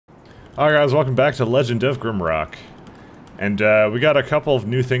Alright guys, welcome back to Legend of Grimrock. And we got a couple of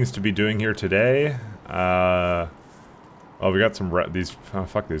new things to be doing here today. Oh, we got some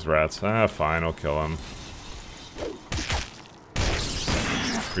fuck these rats. Ah, fine, I'll kill them.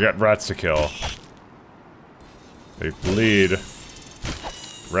 We got rats to kill. They bleed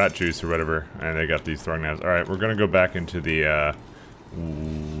rat juice or whatever, and they got these throwing knives. Alright, we're gonna go back into the,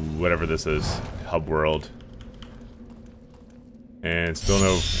 whatever this is, hub world. And still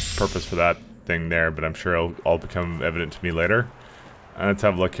no purpose for that thing there, but I'm sure it'll all become evident to me later. Let's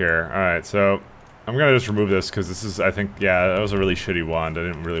have a look here. Alright, so I'm gonna just remove this because this is, I think, yeah, that was a really shitty wand. I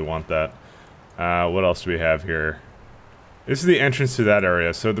didn't really want that. What else do we have here? This is the entrance to that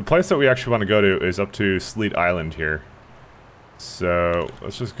area. So the place that we actually want to go to is up to Sleet Island here. So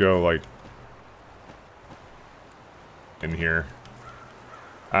let's just go like in here.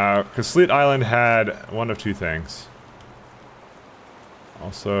 Because Sleet Island had one of two things.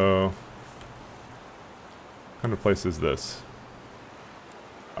 Also, what kind of place is this?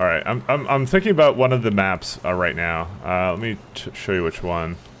 All right, I'm thinking about one of the maps right now. Let me show you which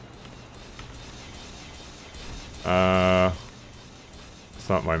one. It's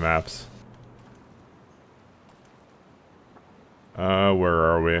not my maps. Where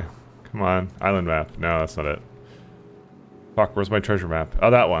are we? Come on, island map. No, that's not it. Fuck, where's my treasure map?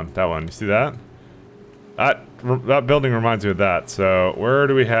 Oh, that one. That one. You see that? That building reminds me of that. So where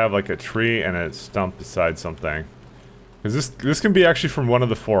do we have like a tree and a stump beside something? Because this can be actually from one of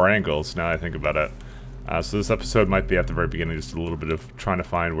the four angles. Now I think about it. So this episode might be at the very beginning, just a little bit of trying to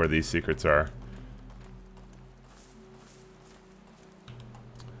find where these secrets are.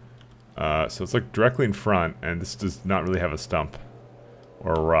 So it's like directly in front, and this does not really have a stump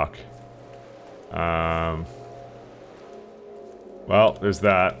or a rock. Well, there's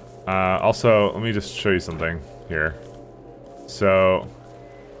that. Also, let me just show you something here. So,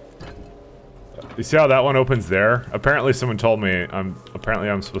 you see how that one opens there? Apparently someone told me I'm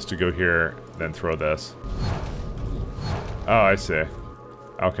supposed to go here, then throw this. Oh, I see.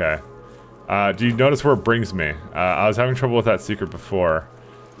 Okay. Do you notice where it brings me? I was having trouble with that secret before.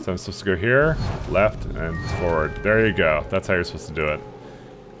 So I'm supposed to go here, left, and forward. There you go. That's how you're supposed to do it.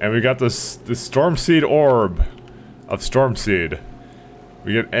 And we got this Storm Seed Orb of Storm Seed.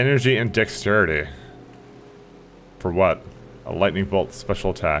 We get energy and dexterity. For what? A lightning bolt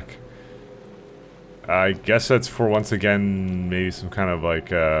special attack. I guess that's for, once again, maybe some kind of like,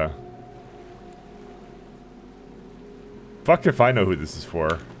 fuck if I know who this is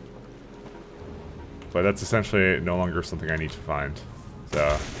for. But that's essentially no longer something I need to find.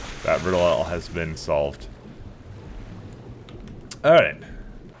 So, that riddle has been solved. Alright.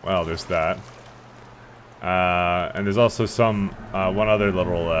 Well, there's that. And there's also one other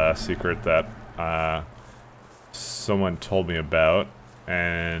little secret that someone told me about,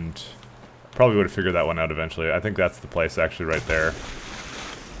 and probably would have figured that one out eventually. I think that's the place actually right there.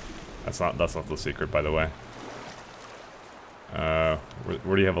 That's not the secret, by the way.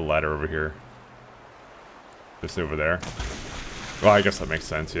 Where do you have a ladder over here? Just over there. Well, I guess that makes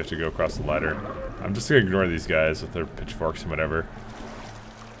sense. You have to go across the ladder. I'm just gonna ignore these guys with their pitchforks and whatever.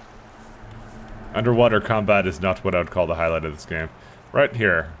 Underwater combat is not what I would call the highlight of this game. Right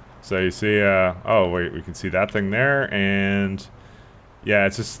here. So you see, oh wait, we can see that thing there, and yeah,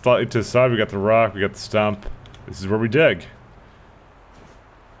 it's just slightly to the side. We got the rock, we got the stump. This is where we dig.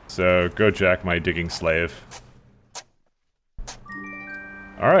 So go, Jack, my digging slave.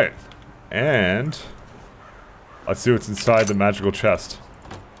 Alright. And let's see what's inside the magical chest.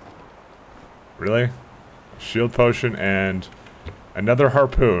 Really? Shield potion and another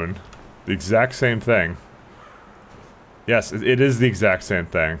harpoon. The exact same thing. Yes, it is the exact same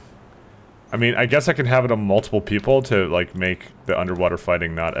thing. I mean, I guess I can have it on multiple people to, like, make the underwater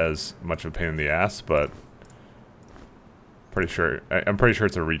fighting not as much of a pain in the ass, but I'm pretty sure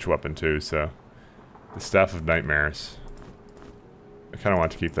it's a reach weapon too, so. The Staff of Nightmares. I kind of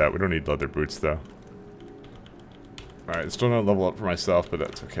want to keep that. We don't need leather boots, though. Alright, still not level up for myself, but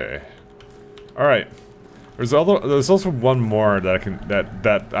that's okay. Alright. There's also one more that I can,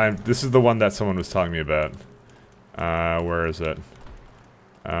 this is the one that someone was telling me about. Where is it?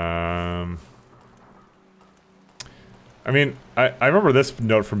 I mean, I remember this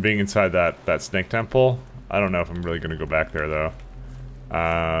note from being inside that snake temple. I don't know if I'm really gonna go back there, though.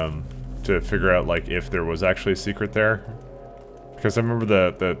 To figure out, like, if there was actually a secret there. Because I remember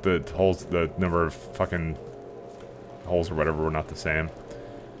the holes, the number of fucking holes or whatever were not the same.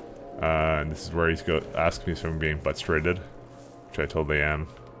 And this is where he's asking me if I'm being butt straighted, which I totally am.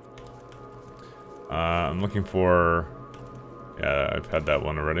 I'm looking for, yeah, I've had that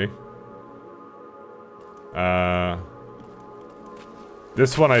one already.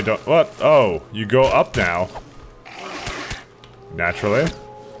 This one I don't... What? Oh, you go up now. Naturally.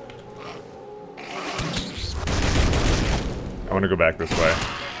 I want to go back this way.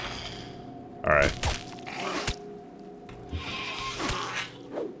 Alright.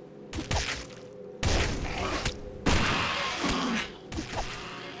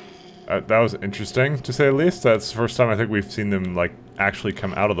 That was interesting, to say the least. That's the first time I think we've seen them, like, actually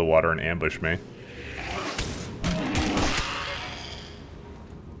come out of the water and ambush me.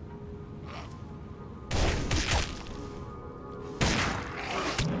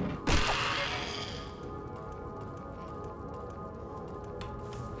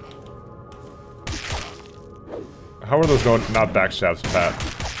 How are those going? Not backstabs,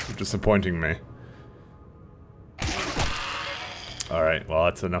 Pat. You're disappointing me. Alright, well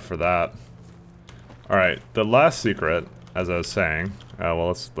that's enough for that. Alright, the last secret, as I was saying, well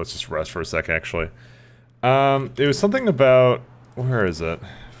let's just rest for a sec actually. It was something about, where is it?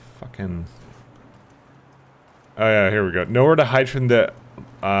 Fucking... Oh yeah, here we go. Nowhere to hide from the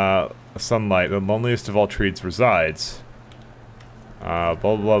sunlight, the loneliest of all trees resides. Blah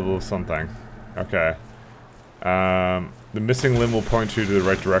blah blah something. Okay. The missing limb will point you to the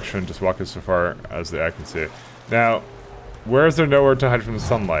right direction, just walk as far as the eye can see. Now, where is there nowhere to hide from the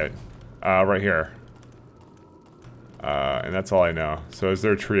sunlight? Right here. And that's all I know. So is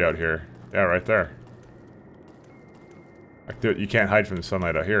there a tree out here? Yeah, right there. Like, you can't hide from the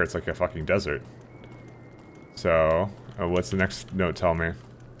sunlight out here, it's like a fucking desert. So, what's the next note tell me?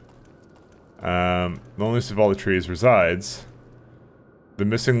 Loneliest of all the trees resides. The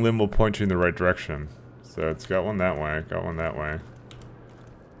missing limb will point you in the right direction. So it's got one that way, got one that way.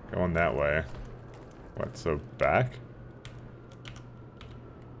 Got one that way. What, so back?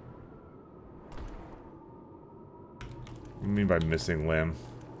 What do you mean by missing limb?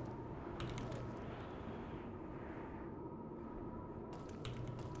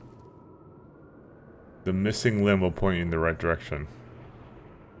 The missing limb will point you in the right direction.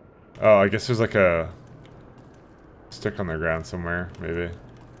 Oh, I guess there's like a stick on the ground somewhere, maybe.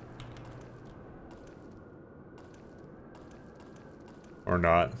 Or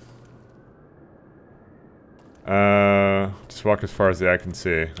not. Just walk as far as the eye can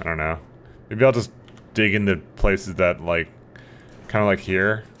see. I don't know. Maybe I'll just dig into places that, like, kind of like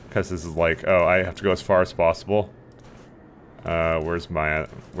here. Because this is like, oh, I have to go as far as possible. Where's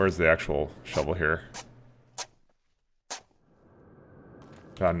the actual shovel here?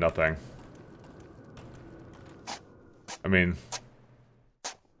 Found nothing. I mean...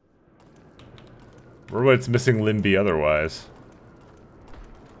 where would its missing limb be otherwise?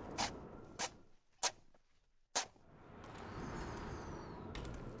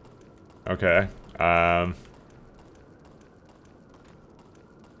 Okay. I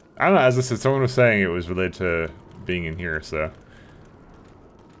don't know, as I said, someone was saying it was related to being in here, so...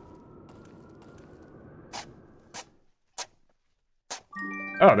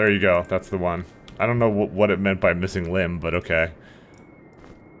 Oh, there you go. That's the one. I don't know what it meant by missing limb, but okay.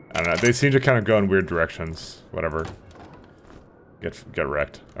 I don't know. They seem to kind of go in weird directions. Whatever. Get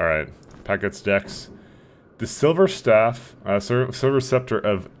wrecked. Alright. Packets Dex. The Silver Staff, Silver Scepter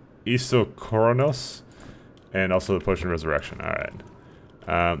of Isokoronos, and also the Potion of Resurrection.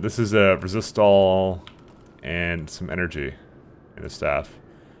 Alright. This is a resist all and some energy in the staff.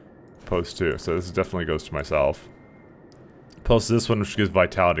 Post 2. So this definitely goes to myself. Plus this one, which gives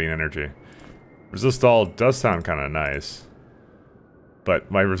vitality and energy. Resist all does sound kind of nice. But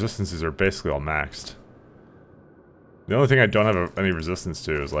my resistances are basically all maxed. The only thing I don't have any resistance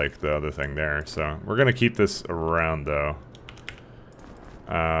to is like the other thing there. So we're going to keep this around though.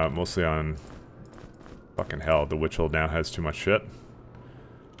 Mostly on... fucking hell, the Witch Hole now has too much shit.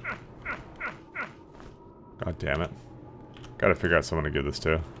 God damn it. Gotta figure out someone to give this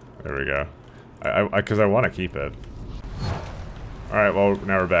to. There we go. Because I want to keep it. Alright, well,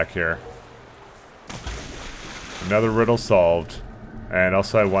 now we're back here. Another riddle solved. And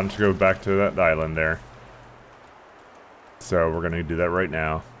also I wanted to go back to that island there. So we're gonna do that right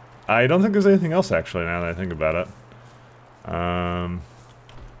now. I don't think there's anything else actually, now that I think about it. I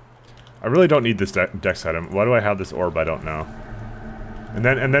really don't need this dex item. Why do I have this orb? I don't know. And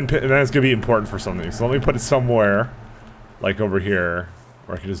then it's gonna be important for something. So let me put it somewhere, like over here,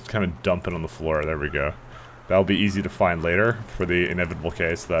 where I can just kind of dump it on the floor. There we go. That'll be easy to find later for the inevitable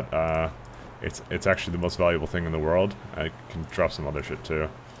case that it's actually the most valuable thing in the world. I can drop some other shit too.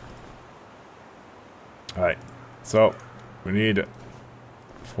 Alright, so we need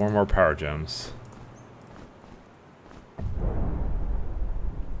 4 more power gems.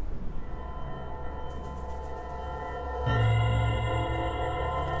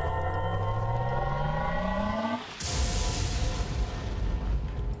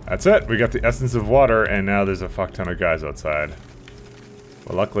 That's it. We got the essence of water, and now there's a fuck ton of guys outside.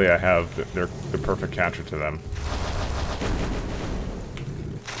 Well, luckily I have the perfect counter to them.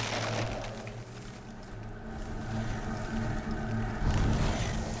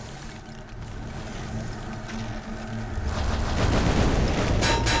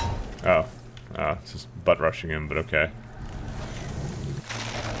 Oh. Oh, it's just butt rushing him, but okay.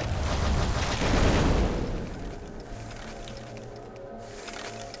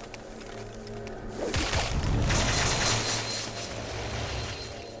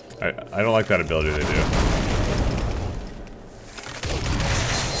 I don't like that ability they do.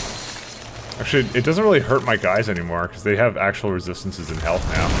 Actually, it doesn't really hurt my guys anymore, because they have actual resistances and health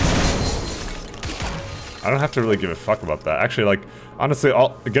now. I don't have to really give a fuck about that. Actually, like, honestly,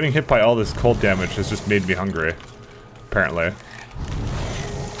 getting hit by all this cold damage has just made me hungry. Apparently.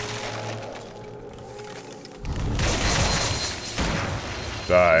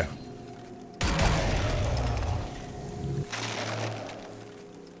 Die.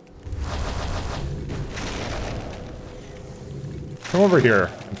 Come over here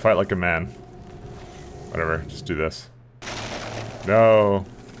and fight like a man. Whatever, just do this. No.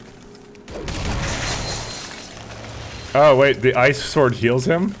 Oh, wait, the ice sword heals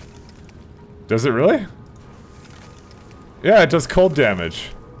him? Does it really? Yeah, it does cold damage.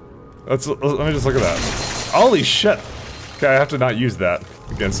 Let me just look at that. Holy shit! Okay, I have to not use that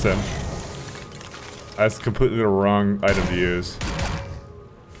against him. That's completely the wrong item to use.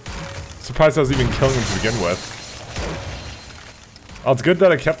 Surprised I was even killing him to begin with. Oh, it's good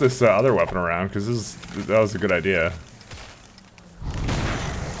that I kept this other weapon around, because that was a good idea.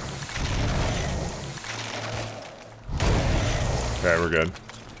 Okay, we're good.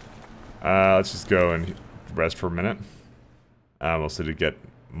 Let's just go and rest for a minute. Mostly to get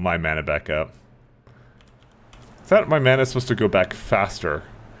my mana back up. I thought my mana is supposed to go back faster.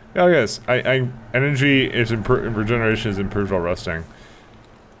 Oh yes, energy is regeneration is improved while resting.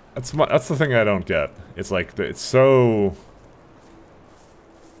 That's the thing I don't get. It's like it's so.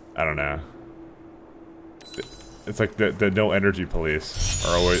 I don't know. It's like the no energy police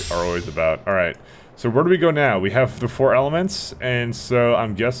are always about. All right, so where do we go now? We have the 4 elements, and so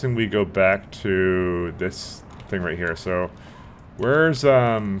I'm guessing we go back to this thing right here. So where's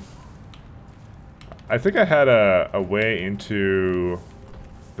I think I had a way into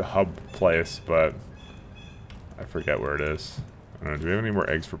the hub place, but I forget where it is. I don't know. Do we have any more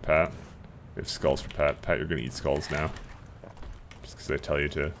eggs for Pat? We have skulls for Pat. Pat, you're gonna eat skulls now. Just because I tell you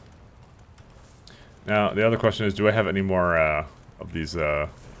to. Now, the other question is, do I have any more of these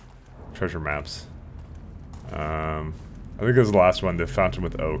treasure maps? I think it was the last one, the Fountain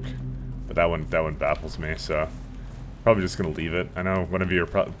with Oak. But that one baffles me, so probably just gonna leave it. I know one of you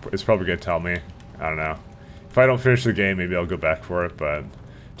is probably gonna tell me. I don't know. If I don't finish the game, maybe I'll go back for it, but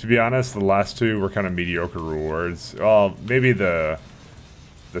to be honest, the last 2 were kind of mediocre rewards. Well, maybe the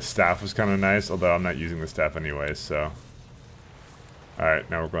staff was kind of nice, although I'm not using the staff anyways, so. Alright,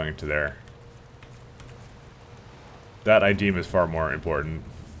 now we're going into there. That I deem is far more important.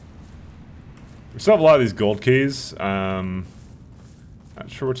 We still have a lot of these gold keys. Not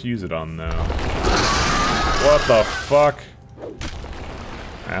sure what to use it on, though. What the fuck?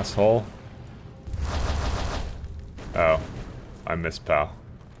 Asshole. Oh. I missed, pal.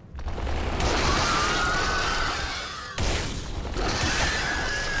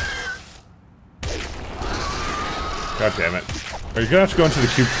 God damn it. Are you gonna have to go into the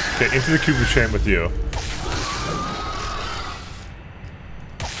cube? Okay, into the cube of shame with you.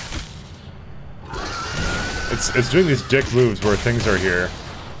 It's doing these dick moves where things are here.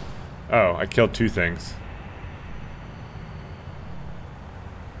 Oh, I killed 2 things.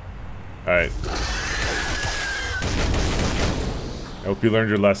 Alright. I hope you learned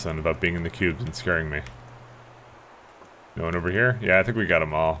your lesson about being in the cubes and scaring me. No one over here? Yeah, I think we got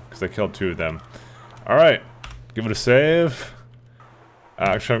them all, because I killed 2 of them. Alright. Give it a save.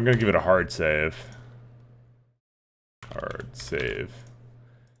 Actually, I'm going to give it a hard save. Hard save.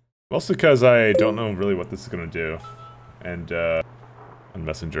 Mostly because I don't know really what this is going to do. And, on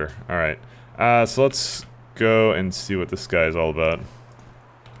Messenger. Alright. So let's go and see what this guy is all about.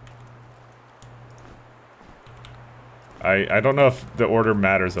 I don't know if the order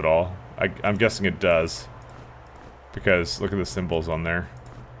matters at all. I'm guessing it does. Because look at the symbols on there.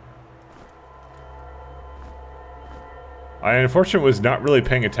 I unfortunately was not really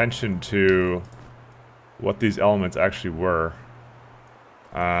paying attention to what these elements actually were.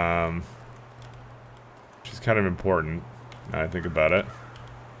 Which is kind of important, now I think about it.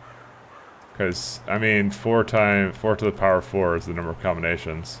 Because, I mean, 4 to the power 4 is the number of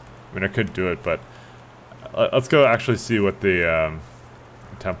combinations. I mean, I could do it, but let's go actually see what the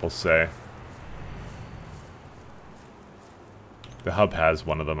temples say. The hub has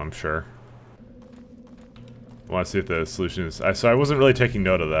one of them, I'm sure. I want to see if the solution is... so I wasn't really taking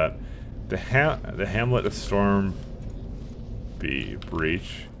note of that. The Hamlet of Storm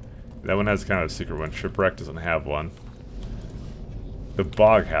Breach. That one has kind of a secret one. Shipwreck doesn't have one. The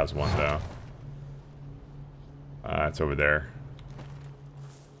Bog has one, though. It's over there.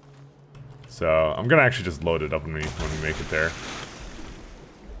 So, I'm gonna actually just load it up when we make it there.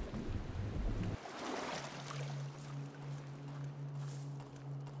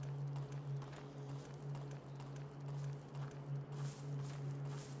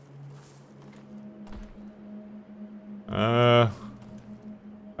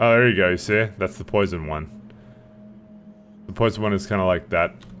 Oh, there you go, you see? That's the poison one. The poison one is kind of like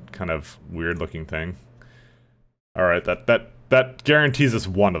that kind of weird looking thing. Alright, that guarantees us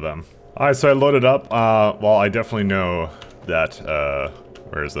one of them. Alright, so I loaded up. Well, I definitely know that,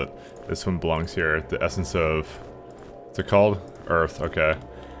 where is it? This one belongs here. The essence of, what's it called? Earth, okay.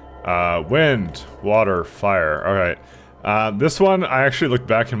 Wind, water, fire, alright. This one, I actually looked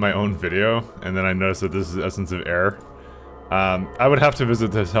back in my own video, and then I noticed that this is the essence of air. I would have to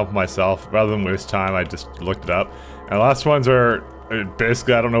visit this help myself. Rather than waste time, I just looked it up. And the last ones are,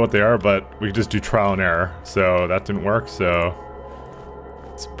 basically, I don't know what they are, but we just do trial and error. So that didn't work, so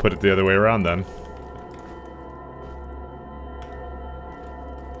let's put it the other way around then.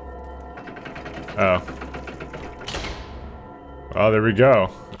 Oh. Oh, there we go.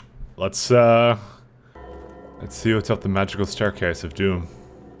 Let's see what's up the magical staircase of doom.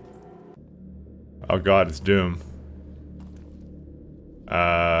 Oh god, it's doom.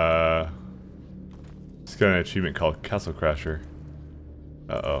 It's got an achievement called Castle Crasher.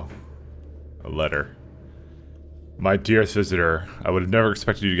 Uh-oh. A letter. My dearest visitor, I would have never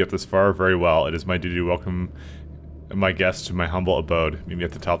expected you to get this far. Very well. It is my duty to welcome my guests to my humble abode. Meet me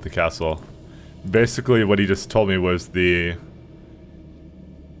at the top of the castle. Basically, what he just told me was the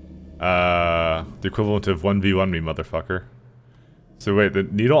equivalent of 1v1 me, motherfucker. So wait, the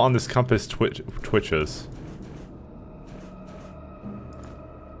needle on this compass twitches.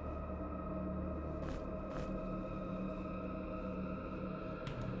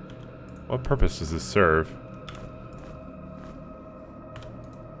 What purpose does this serve?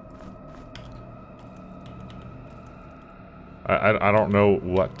 I don't know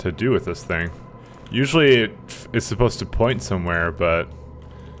what to do with this thing. Usually it's supposed to point somewhere, but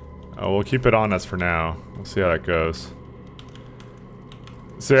we'll keep it on us for now. We'll see how that goes.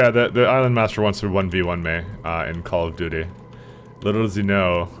 So yeah, the Island Master wants to 1v1 me in Call of Duty. Little does he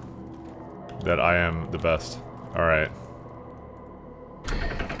know that I am the best. Alright.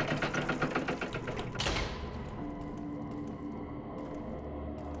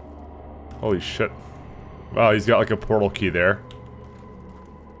 Holy shit. Wow, he's got like a portal key there.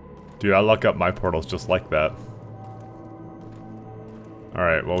 Dude, I lock up my portals just like that.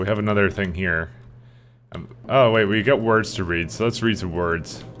 Alright, well we have another thing here. Oh wait, we got words to read, so let's read some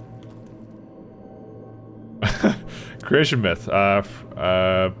words. Creation myth.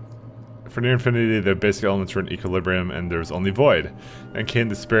 For near infinity, the basic elements were in equilibrium and there was only void. Then came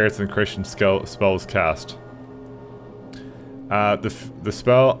the spirits and the creation spell was cast. The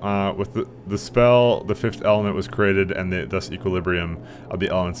spell, the fifth element was created, and thus equilibrium of the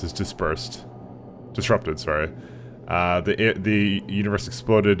elements is disrupted. Sorry, the universe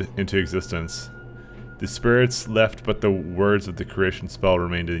exploded into existence. The spirits left, but the words of the creation spell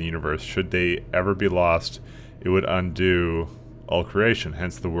remained in the universe. Should they ever be lost, it would undo all creation.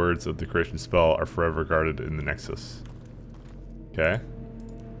 Hence, the words of the creation spell are forever guarded in the Nexus. Okay.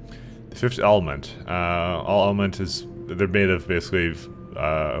 The fifth element. All element is. They're made of basically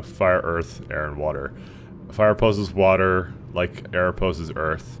fire, earth, air, and water. Fire opposes water, like air opposes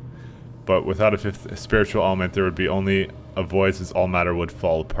earth. But without a fifth spiritual element, there would be only a void, since all matter would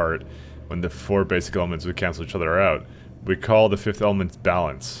fall apart when the four basic elements would cancel each other out. We call the fifth element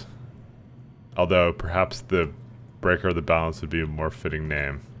balance. Although, perhaps the breaker of the balance would be a more fitting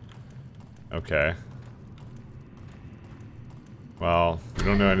name. Okay. Well, we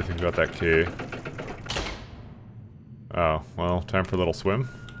don't know anything about that key. Oh, well, time for a little swim.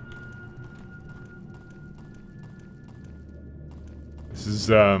 This is,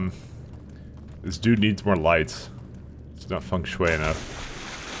 this dude needs more lights. It's not feng shui enough.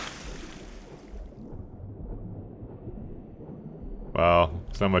 Well,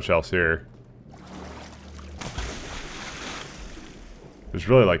 there's not much else here. There's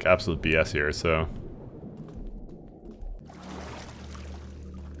really, like, absolute BS here, so...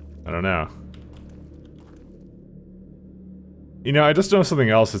 I don't know. You know, I just know something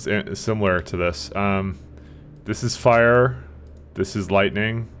else that's similar to this. This is fire. This is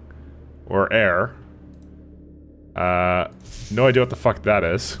lightning. Or air. No idea what the fuck that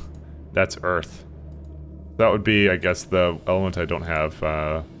is. That's earth. That would be, I guess, the element I don't have.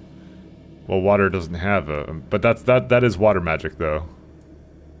 Well, water doesn't have a... But that is water magic, though.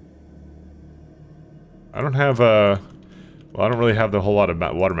 I don't have a... Well, I don't really have the whole lot of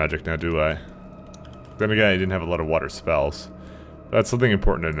water magic now, do I? Then again, I didn't have a lot of water spells. That's something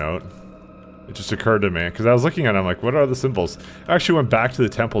important to note. It just occurred to me, because I was looking at it, I'm like, what are the symbols? I actually went back to the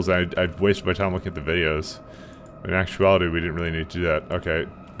temples, and I wasted my time looking at the videos. In actuality, we didn't really need to do that. Okay,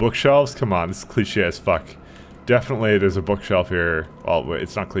 bookshelves? Come on, this is cliche as fuck. Definitely there's a bookshelf here. Well,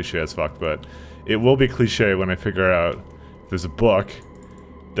 it's not cliche as fuck, but it will be cliche when I figure out there's a book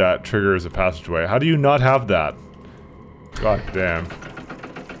that triggers a passageway. How do you not have that? God damn.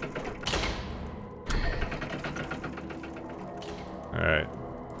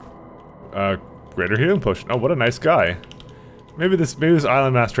 Alright. Greater healing potion. Oh, what a nice guy. Maybe this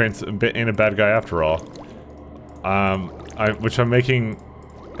island master ain't a bad guy after all. Which I'm making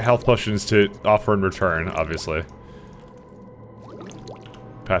health potions to offer in return, obviously.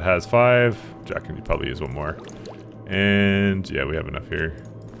 Pat has 5. Jack can probably use one more. And yeah, we have enough here.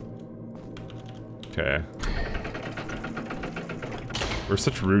 Okay. We're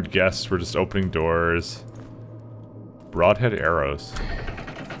such rude guests. We're just opening doors. Broadhead arrows.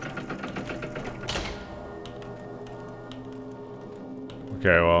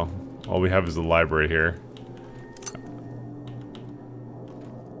 Okay, well, all we have is the library here.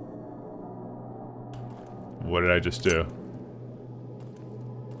 What did I just do?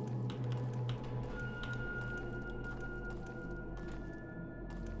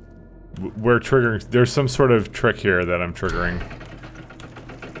 We're triggering... There's some sort of trick here that I'm triggering.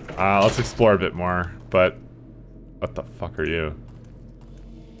 Let's explore a bit more, but... What the fuck are you?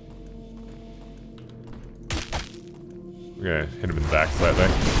 Okay, hit him in the back slightly.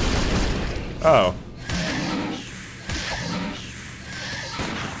 Oh.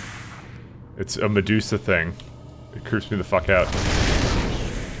 It's a Medusa thing. It creeps me the fuck out.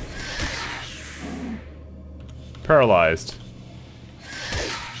 Paralyzed.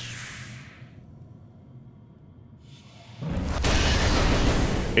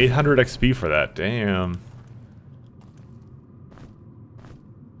 $800 XP for that, damn.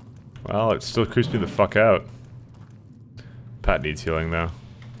 Well, it still creeps me the fuck out. Pat needs healing though.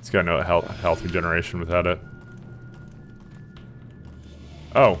 He's got no health regeneration without it.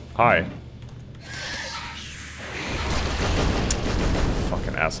 Oh, hi.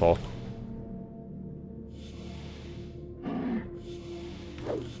 Fucking asshole.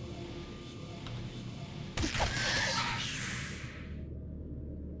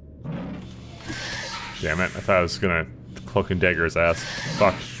 Damn it, I thought I was gonna cloak and dagger his ass.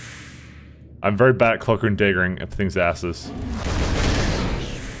 Fuck. I'm very bad at cloak and daggering things' asses.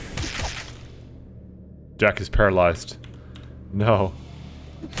 Jack is paralyzed. No.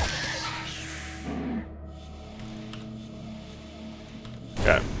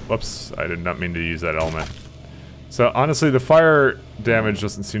 Yeah, whoops. I did not mean to use that element. So, honestly, the fire damage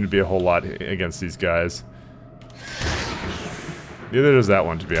doesn't seem to be a whole lot against these guys. Neither does that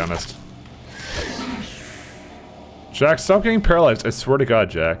one, to be honest. Jack, stop getting paralyzed. I swear to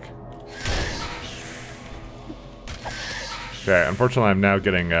God, Jack. Okay, unfortunately I'm now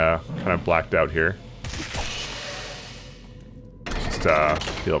getting kind of blacked out here. Just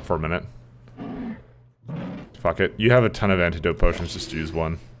heal up for a minute. Fuck it. You have a ton of antidote potions, just use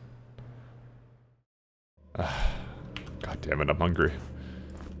one. God damn it, I'm hungry.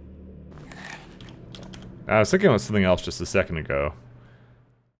 I was thinking about something else just a second ago.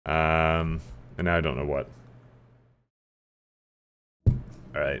 And now I don't know what.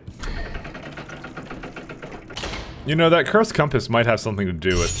 Alright. You know, that cursed compass might have something to do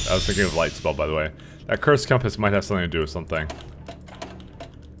with... I was thinking of light spell, by the way. That cursed compass might have something to do with something.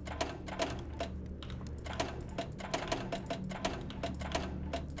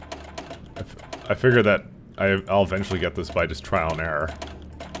 I figure that I'll eventually get this by just trial and error.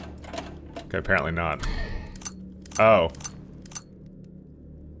 Okay, apparently not. Oh.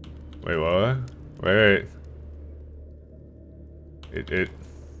 Wait, what? Wait. It...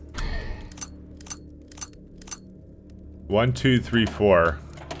 1, 2, 3, 4.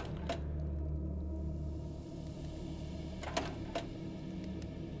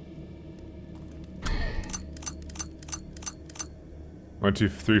 One, two,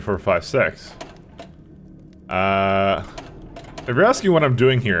 three, four, five, 6. If you're asking what I'm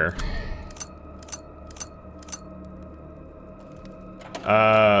doing here,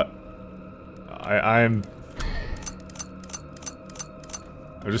 I'm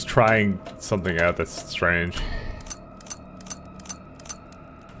just trying something out that's strange.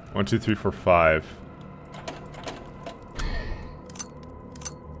 1, 2, 3, 4, 5.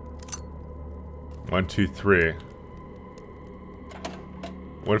 One, two, three.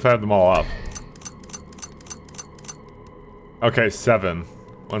 What if I have them all up? Okay, 7.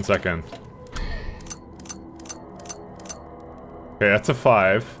 1 second. Okay, that's a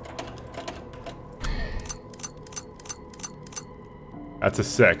 5. That's a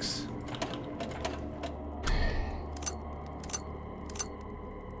 6.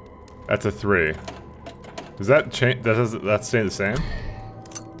 That's a 3. Does that change? Does that stay the same?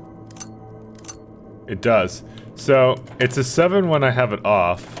 It does. So, it's a 7 when I have it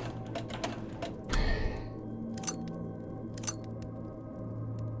off.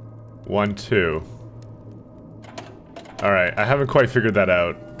 One, 2. Alright, I haven't quite figured that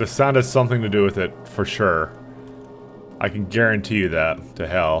out. The sound has something to do with it, for sure. I can guarantee you that. To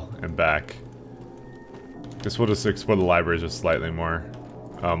hell and back. Guess we'll just explore the library just slightly more.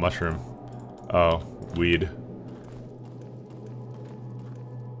 Oh, mushroom. Oh, weed.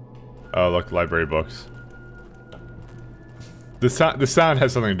 Oh, look, library books. The sound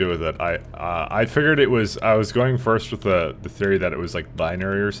has something to do with it. I figured it was. I was going first with the theory that it was like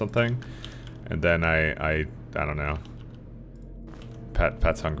binary or something, and then I don't know.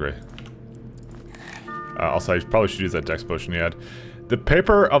 Pat's hungry. Also, I probably should use that dex potion he had. The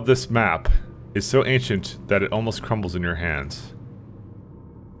paper of this map is so ancient that it almost crumbles in your hands.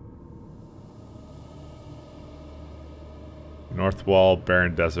 North Wall,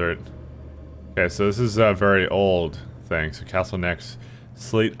 barren desert. Okay, so this is a very old thing. So Castle Next,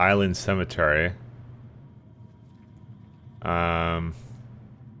 Slate Island Cemetery. And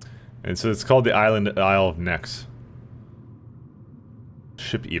so it's called the Isle of Nex.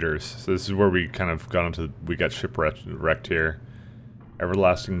 Ship Eaters. So this is where we kind of got into. We got shipwrecked here.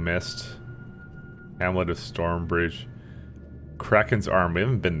 Everlasting Mist. Hamlet of Stormbridge. Kraken's Arm. We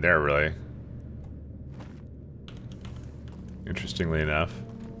haven't been there really. Interestingly enough.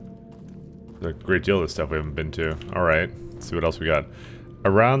 There's a great deal of this stuff we haven't been to. Alright, let's see what else we got.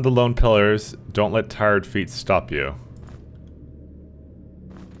 Around the lone pillars, don't let tired feet stop you.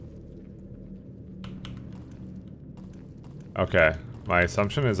 Okay, my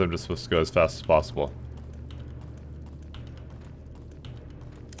assumption is I'm just supposed to go as fast as possible.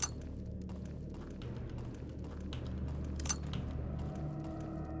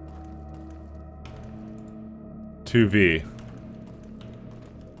 $2V.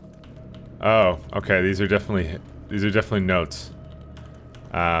 Oh, okay, these are definitely notes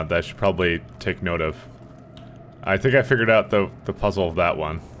that I should probably take note of. I think I figured out the puzzle of that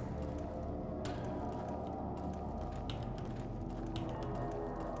one.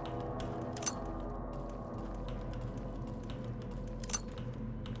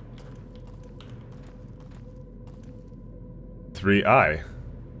 I.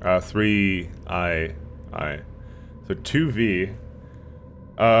 3I. So 2V.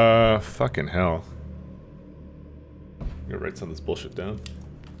 Fucking hell. I'm gonna write some of this bullshit down.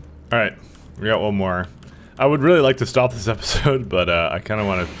 Alright, we got one more. I would really like to stop this episode, but I kind of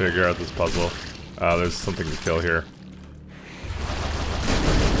want to figure out this puzzle. There's something to kill here.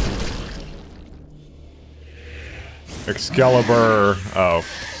 Excalibur. Oh,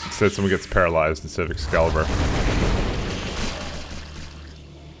 it said someone gets paralyzed instead of Excalibur.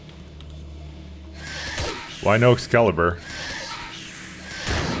 Well, I know Excalibur.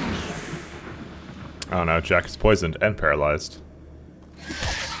 Oh no, Jack is poisoned and paralyzed.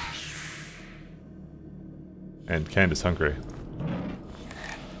 And Candace hungry.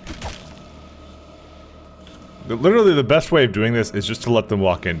 Literally the best way of doing this is just to let them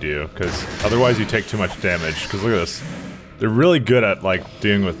walk into you, because otherwise you take too much damage. Because look at this. They're really good at, like,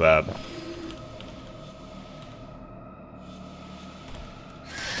 dealing with that.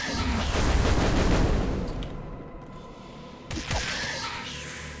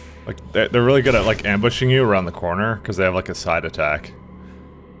 Like, they're really good at, like, ambushing you around the corner, because they have, like, a side attack.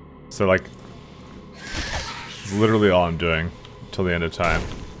 So, like, it's literally all I'm doing until the end of time.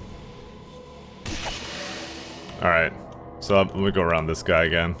 Alright, so let me go around this guy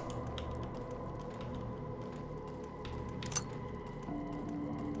again.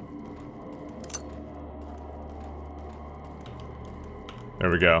 There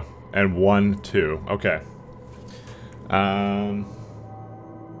we go. And 1, 2. Okay.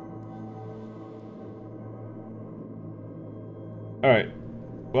 Alright.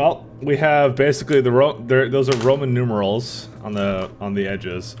 Well, we have basically those are Roman numerals on the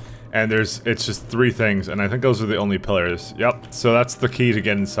edges. And it's just 3 things, and I think those are the only pillars. Yep, so that's the key to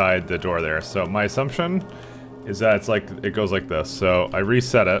get inside the door there. So my assumption is that it goes like this. So I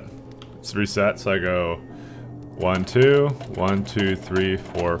reset it. It's reset, so I go 1, 2, 1, 2, 3,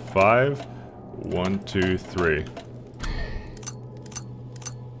 4, 5. 1, 2, 3.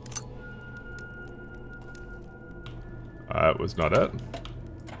 That was not it.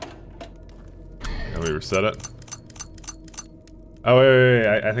 Let me reset it. Oh, wait,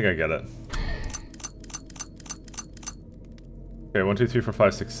 I think I get it. Okay, 1, 2, 3, 4,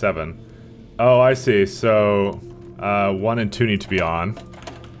 5, 6, 7. Oh, I see. So, 1 and 2 need to be on.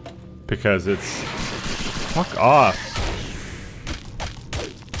 Because it's... Fuck off.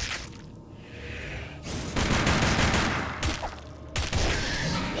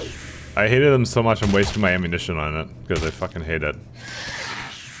 I hated them so much I'm wasting my ammunition on it. Because I fucking hate it.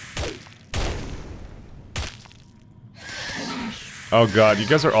 Oh god, you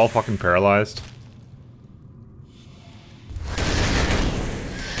guys are all fucking paralyzed.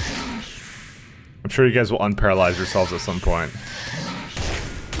 I'm sure you guys will unparalyze yourselves at some point.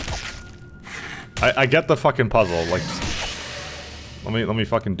 I get the fucking puzzle, like... Let me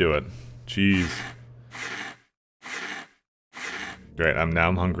fucking do it. Jeez. Great, now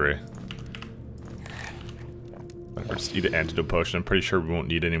I'm hungry. Whatever, just eat an antidote potion. I'm pretty sure we won't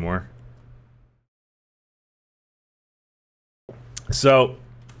need any more. So,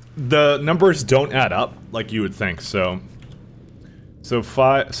 the numbers don't add up like you would think. So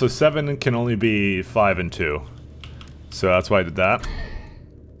 7 can only be 5 and 2. So that's why I did that.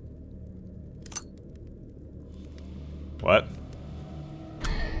 What?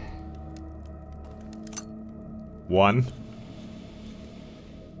 1.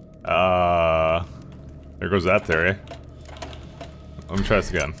 There goes that theory. Let me try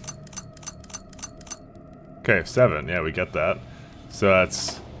this again. Okay, 7. Yeah, we get that. So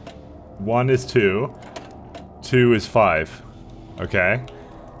that's 1 is 2, 2 is 5. Okay.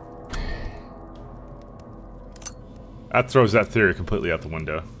 That throws that theory completely out the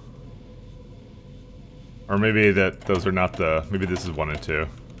window. Or maybe that those are not the... Maybe this is 1 and 2.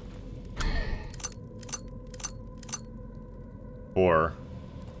 4.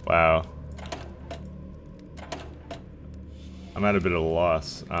 Wow. I'm at a bit of a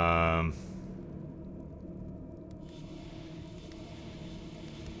loss.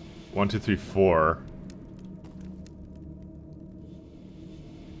 1, 2, 3, 4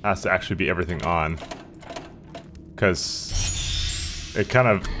 has to actually be everything on, because it kind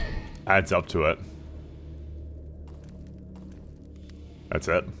of adds up to it. That's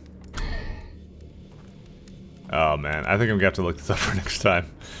it. Oh man, I think I'm gonna have to look this up for next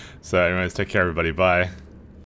time. So anyways, take care everybody, bye.